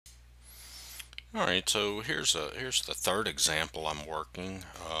Alright, so here's the third example I'm working,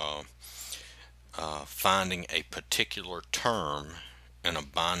 finding a particular term in a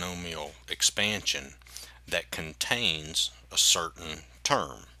binomial expansion that contains a certain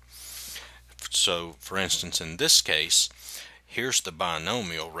term. So for instance, in this case, here's the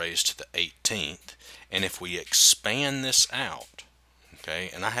binomial raised to the 18th, and if we expand this out, okay,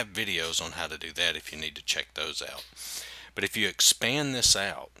 and I have videos on how to do that if you need to check those out, but if you expand this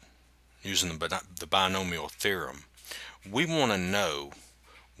out using the binomial theorem, we want to know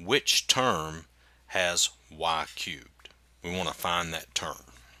which term has y cubed. We want to find that term,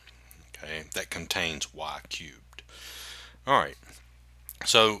 okay, that contains y cubed. Alright,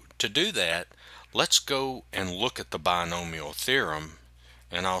 so to do that, let's go and look at the binomial theorem,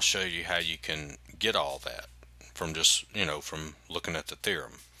 and I'll show you how you can get all that from just, from looking at the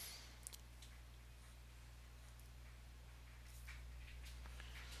theorem.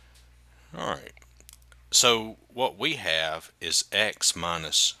 Alright, so what we have is x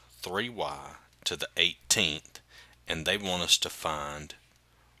minus 3y to the 18th, and they want us to find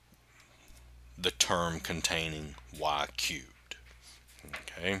the term containing y cubed.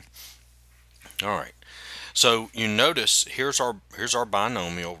 Okay. Alright, so you notice here's our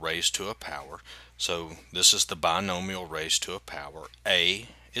binomial raised to a power. So this is the binomial raised to a power. A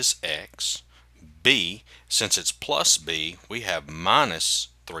is x. B, since it's plus b, we have minus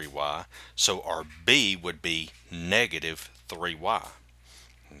 3y, so our b would be negative 3y.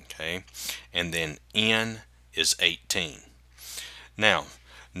 Okay, and then n is 18. Now,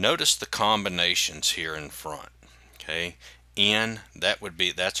 notice the combinations here in front. Okay, n,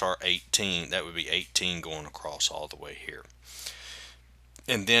 that's our 18. That would be 18 going across all the way here.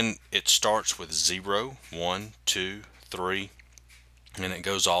 And then it starts with 0, 1, 2, 3, and it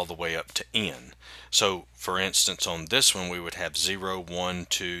goes all the way up to n. So for instance, on this one we would have 0, 1,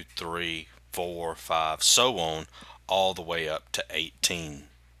 2, 3, 4, 5, so on, all the way up to 18.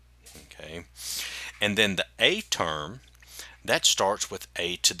 Okay, and then the a term, that starts with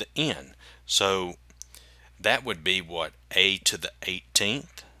a to the n. So that would be what, a to the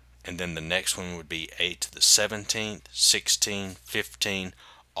 18th, and then the next one would be a to the 17th, 16, 15,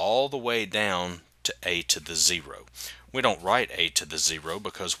 all the way down to a to the 0. We don't write a to the 0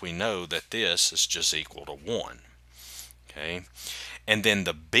 because we know that this is just equal to 1. Okay, and then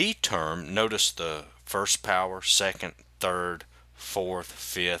the b term, notice the first power, second, third, fourth,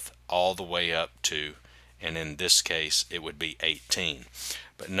 fifth, all the way up to, and in this case it would be 18.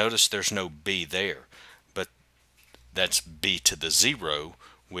 But notice there's no b there, but that's b to the 0,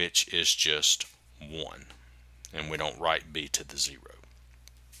 which is just 1, and we don't write b to the 0.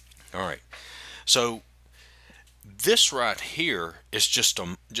 Alright, so this right here is just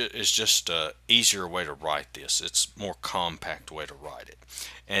a easier way to write this. It's a more compact way to write it,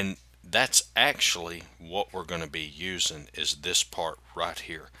 and that's actually what we're going to be using, is this part right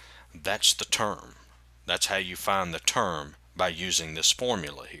here. That's the term. That's how you find the term, by using this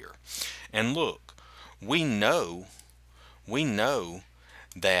formula here. And look, we know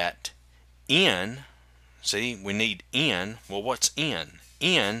that n, see, we need n. Well, what's n?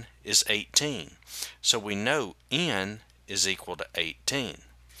 N is 18. So we know n is equal to 18.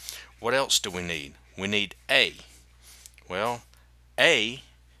 What else do we need? We need a. Well, a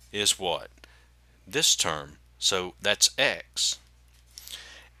is what? This term. So that's x.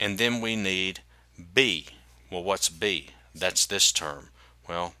 And then we need b. Well, what's b? That's this term.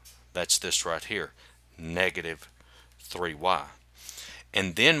 Well, that's this right here, negative 3y.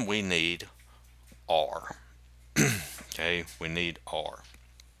 And then we need r. Okay, we need r.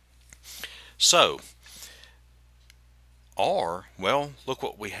 So r, well, look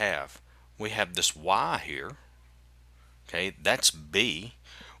what we have. We have this y here. Okay, that's b.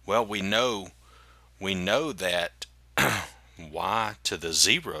 Well, we know that y to the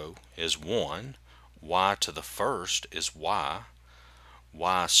 0 is 1, y to the first is y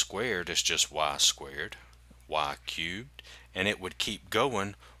squared is just y squared, y cubed, and it would keep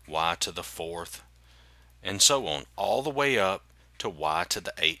going, y to the fourth, and so on, all the way up to y to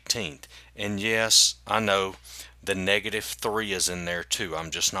the 18th. And yes, I know the negative 3 is in there too.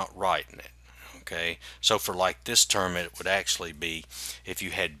 I'm just not writing it. Okay, so for like this term, it would actually be, if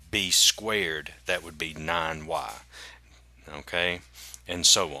you had b squared, that would be 9y. Okay, and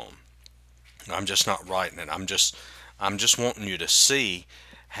so on. I'm just not writing it. I'm just wanting you to see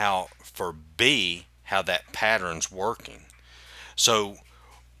how for b, how that pattern's working. So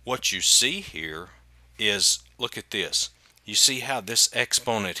what you see here is, look at this. You see how this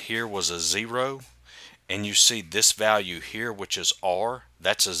exponent here was a 0, and you see this value here, which is r,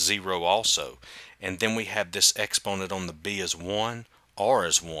 that's a 0 also. And then we have this exponent on the b as 1, r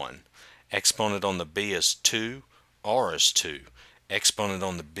is 1. Exponent on the b is 2, r is 2. Exponent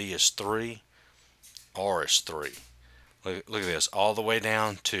on the b is 3, r is 3. Look at this, all the way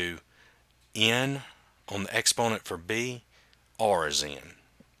down to n on the exponent for b, r is n.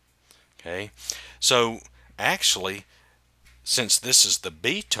 Okay, so actually, since this is the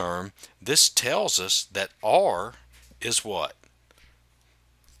b term, this tells us that r is what?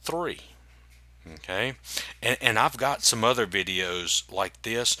 3. Okay, and I've got some other videos like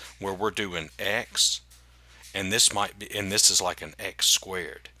this where we're doing x, and this is like an x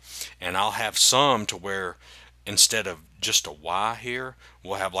squared, and I'll have some to where instead of just a y here,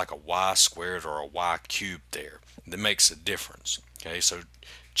 we'll have like a y squared or a y cubed there. That makes a difference. Okay, so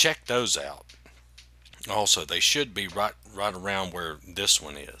check those out. Also, they should be right around where this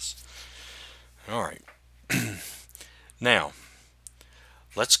one is. All right. Now,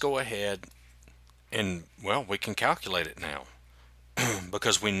 let's go ahead and, well, we can calculate it now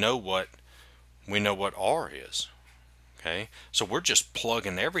because we know what r is. Okay, so we're just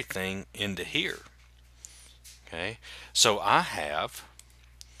plugging everything into here. Okay, so I have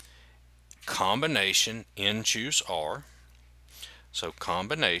combination n choose r. So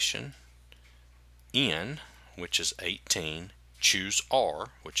combination n, which is 18, choose r,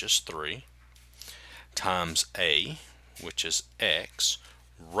 which is 3, times a, which is x,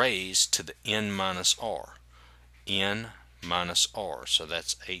 raised to the n minus r. N minus r, so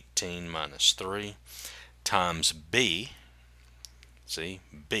that's 18 minus 3, times b, see,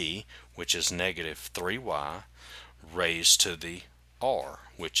 b, which is negative 3y, raised to the r,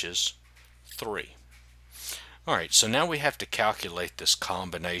 which is 3. Alright, so now we have to calculate this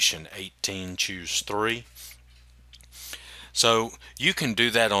combination 18 choose 3. So you can do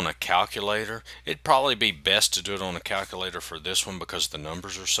that on a calculator. It'd probably be best to do it on a calculator for this one because the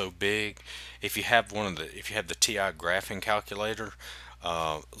numbers are so big. If you have the TI graphing calculator,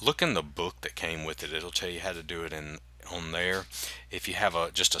 look in the book that came with it. It'll tell you how to do it on there. If you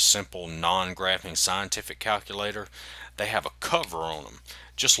have just a simple non-graphing scientific calculator, they have a cover on them.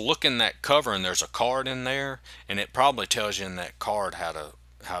 Just look in that cover and there's a card in there, and it probably tells you in that card how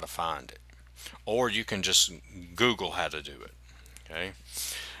to find it. Or you can just Google how to do it. Okay.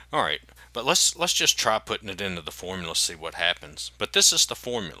 All right, but let's just try putting it into the formula, see what happens. But this is the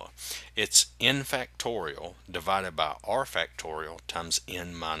formula. It's n factorial divided by r factorial times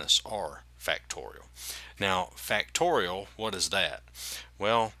n minus r factorial. Now, factorial, what is that?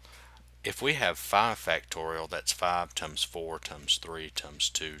 Well, if we have 5 factorial, that's 5 times 4 times 3 times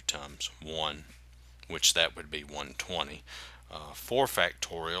 2 times 1, which that would be 120. 4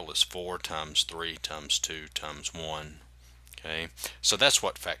 factorial is 4 times 3 times 2 times 1. Okay, so that's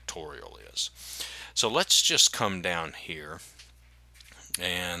what factorial is. So let's just come down here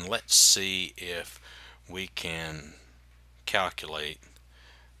and let's see if we can calculate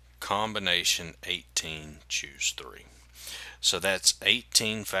combination 18 choose 3. So that's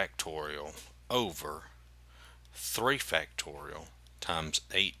 18 factorial over 3 factorial times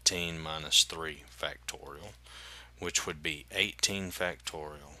 18 minus 3 factorial, which would be 18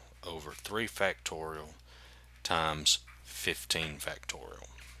 factorial over 3 factorial times 15 factorial.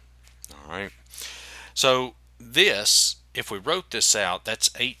 All right. So this, if we wrote this out,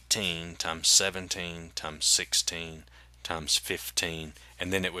 that's 18 times 17 times 16 times 15,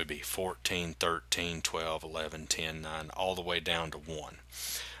 and then it would be 14, 13, 12, 11, 10, 9, all the way down to 1.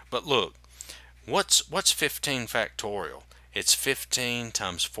 But look, what's 15 factorial? It's 15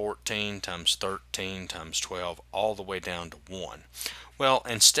 times 14 times 13 times 12 all the way down to 1. Well,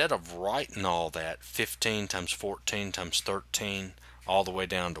 instead of writing all that 15 times 14 times 13 all the way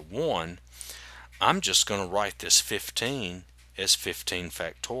down to 1, I'm just going to write this 15 as 15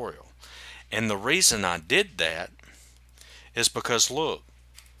 factorial. And the reason I did that is because, look,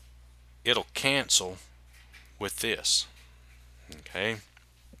 it'll cancel with this. Okay.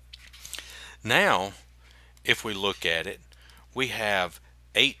 Now, if we look at it, we have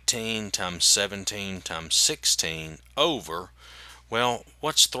 18 times 17 times 16 over, well,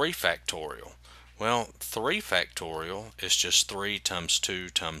 what's 3 factorial? Well, 3 factorial is just 3 times 2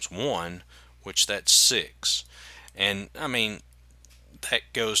 times 1, which that's 6. And, I mean, that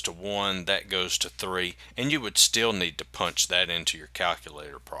goes to 1, that goes to 3, and you would still need to punch that into your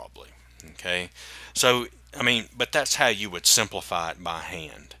calculator probably. Okay, so, I mean, but that's how you would simplify it by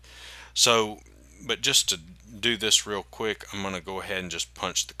hand. So, but just to do this real quick, I'm going to go ahead and just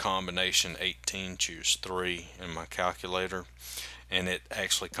punch the combination 18 choose 3 in my calculator, and it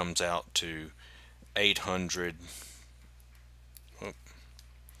actually comes out to 800.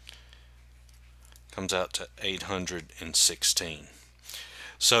 Comes out to 816.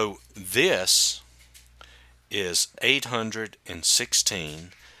 So this is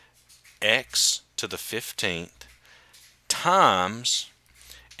 816 x to the 15th times,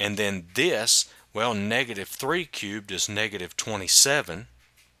 and then this, well, negative 3 cubed is negative 27,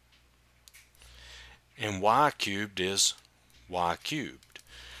 and y cubed is y cubed.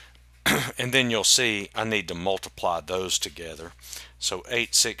 And then you'll see I need to multiply those together. So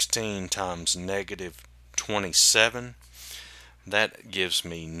 816 times negative 27, that gives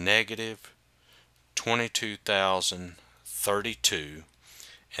me negative 22,032,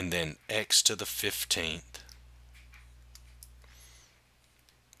 and then x to the 15th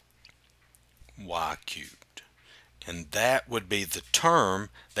y cubed. And that would be the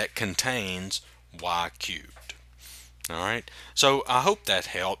term that contains y cubed. Alright, so I hope that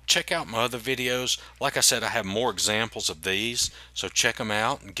helped. Check out my other videos. Like I said, I have more examples of these, so check them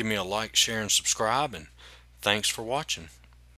out and give me a like, share, and subscribe, and thanks for watching.